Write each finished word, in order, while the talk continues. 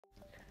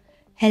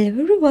Hello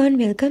everyone,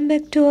 welcome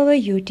back to our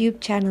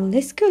YouTube channel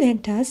Let's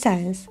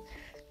Science.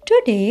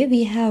 Today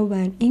we have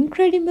an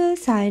incredible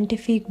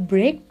scientific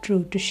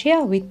breakthrough to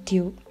share with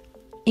you.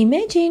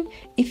 Imagine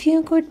if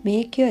you could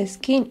make your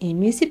skin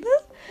invisible.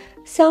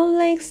 Sound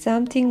like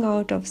something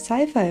out of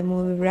sci-fi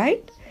movie,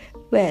 right?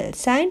 Well,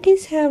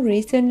 scientists have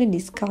recently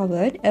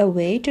discovered a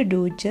way to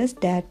do just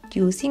that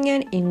using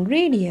an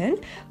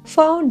ingredient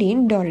found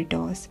in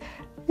Doritos.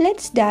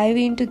 Let's dive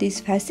into this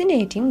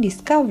fascinating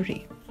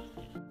discovery.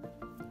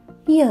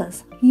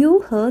 Yes,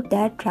 you heard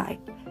that right.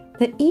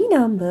 The E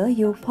number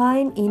you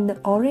find in the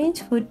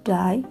orange food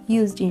dye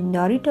used in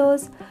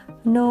Doritos,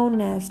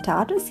 known as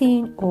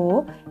Tartrazine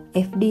or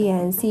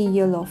FD&C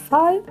Yellow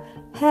 5,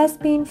 has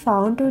been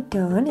found to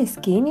turn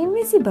skin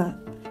invisible.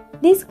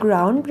 This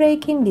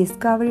groundbreaking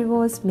discovery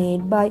was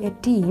made by a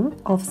team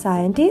of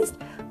scientists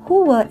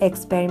who were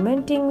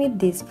experimenting with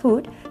this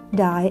food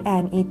dye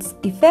and its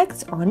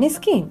effects on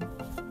skin.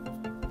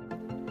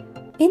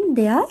 In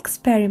their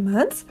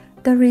experiments,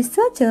 the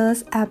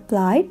researchers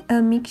applied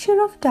a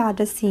mixture of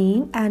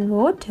tartrazine and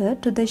water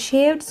to the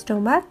shaved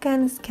stomach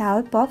and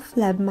scalp of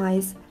lab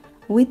mice.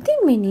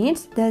 Within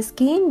minutes, the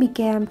skin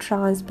became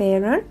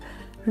transparent,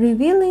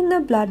 revealing the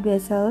blood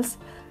vessels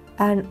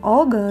and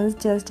organs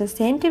just a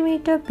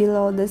centimeter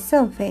below the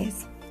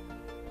surface.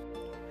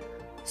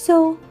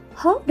 So,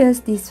 how does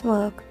this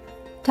work?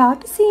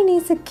 Tartrazine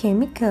is a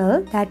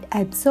chemical that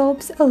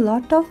absorbs a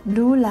lot of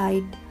blue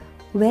light.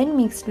 When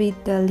mixed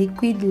with the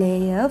liquid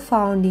layer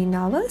found in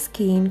our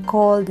skin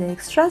called the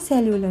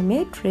extracellular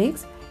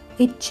matrix,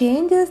 it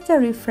changes the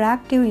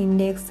refractive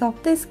index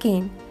of the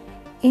skin.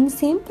 In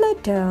simpler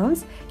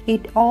terms,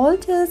 it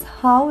alters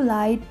how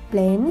light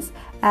blends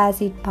as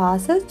it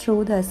passes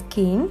through the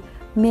skin,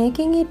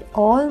 making it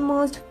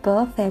almost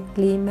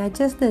perfectly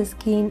matches the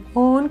skin's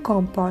own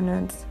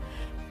components.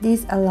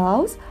 This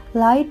allows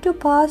light to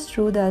pass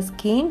through the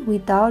skin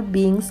without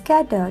being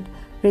scattered,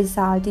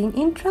 resulting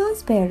in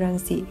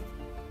transparency.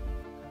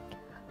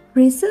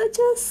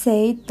 Researchers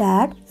say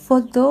that for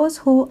those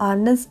who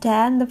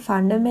understand the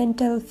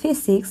fundamental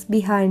physics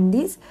behind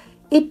this,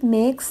 it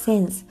makes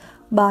sense.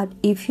 But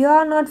if you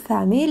are not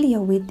familiar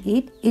with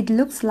it, it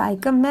looks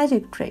like a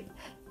magic trick.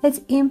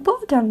 It's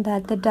important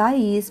that the dye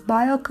is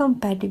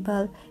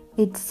biocompatible.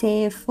 It's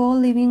safe for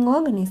living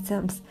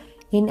organisms.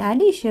 In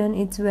addition,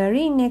 it's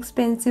very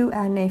inexpensive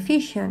and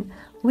efficient.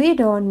 We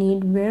don't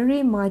need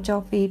very much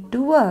of it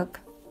to work.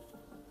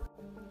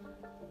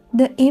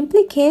 The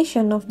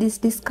implications of this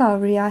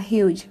discovery are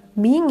huge.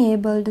 Being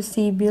able to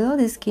see below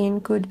the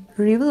skin could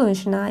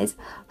revolutionize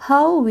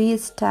how we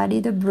study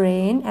the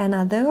brain and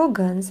other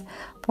organs,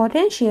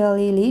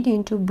 potentially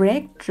leading to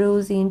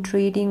breakthroughs in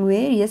treating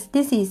various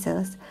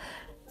diseases.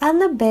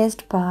 And the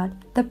best part,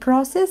 the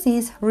process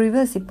is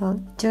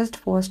reversible.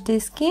 Just wash the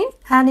skin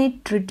and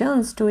it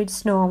returns to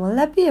its normal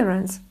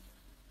appearance.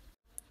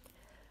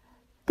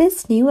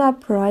 This new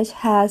approach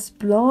has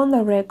blown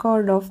the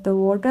record of the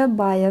water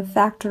by a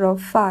factor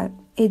of 5.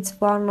 It's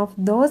one of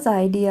those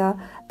ideas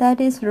that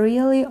is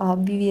really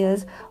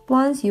obvious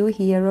once you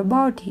hear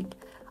about it.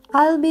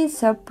 I'll be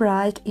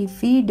surprised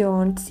if we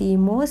don't see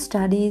more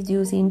studies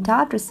using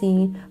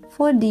tartrazine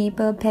for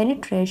deeper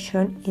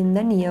penetration in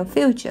the near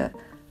future.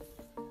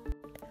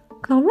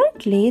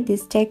 Currently,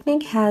 this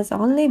technique has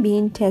only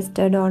been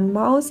tested on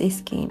mouse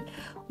skin,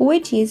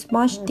 which is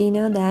much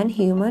thinner than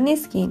human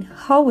skin.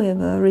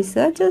 However,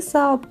 researchers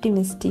are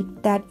optimistic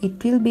that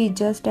it will be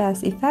just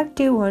as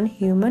effective on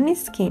human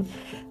skin,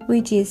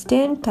 which is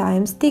 10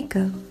 times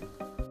thicker.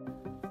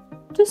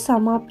 To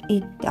sum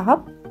it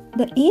up,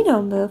 the E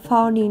number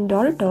found in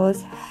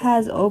Doritos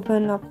has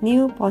opened up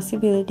new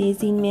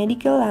possibilities in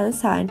medical and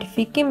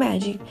scientific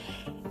imaging.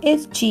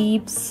 It's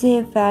cheap,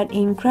 safe, and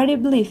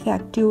incredibly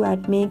effective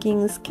at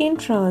making skin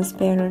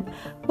transparent,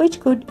 which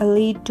could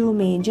lead to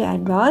major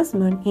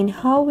advancement in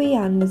how we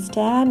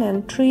understand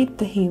and treat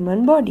the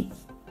human body.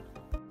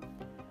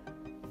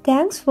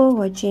 Thanks for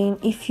watching.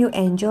 If you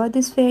enjoyed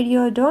this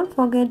video, don't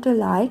forget to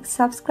like,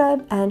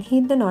 subscribe, and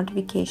hit the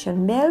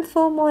notification bell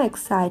for more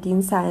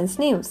exciting science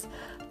news.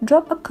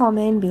 Drop a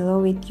comment below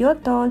with your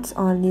thoughts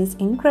on this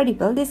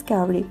incredible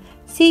discovery.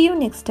 See you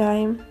next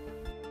time.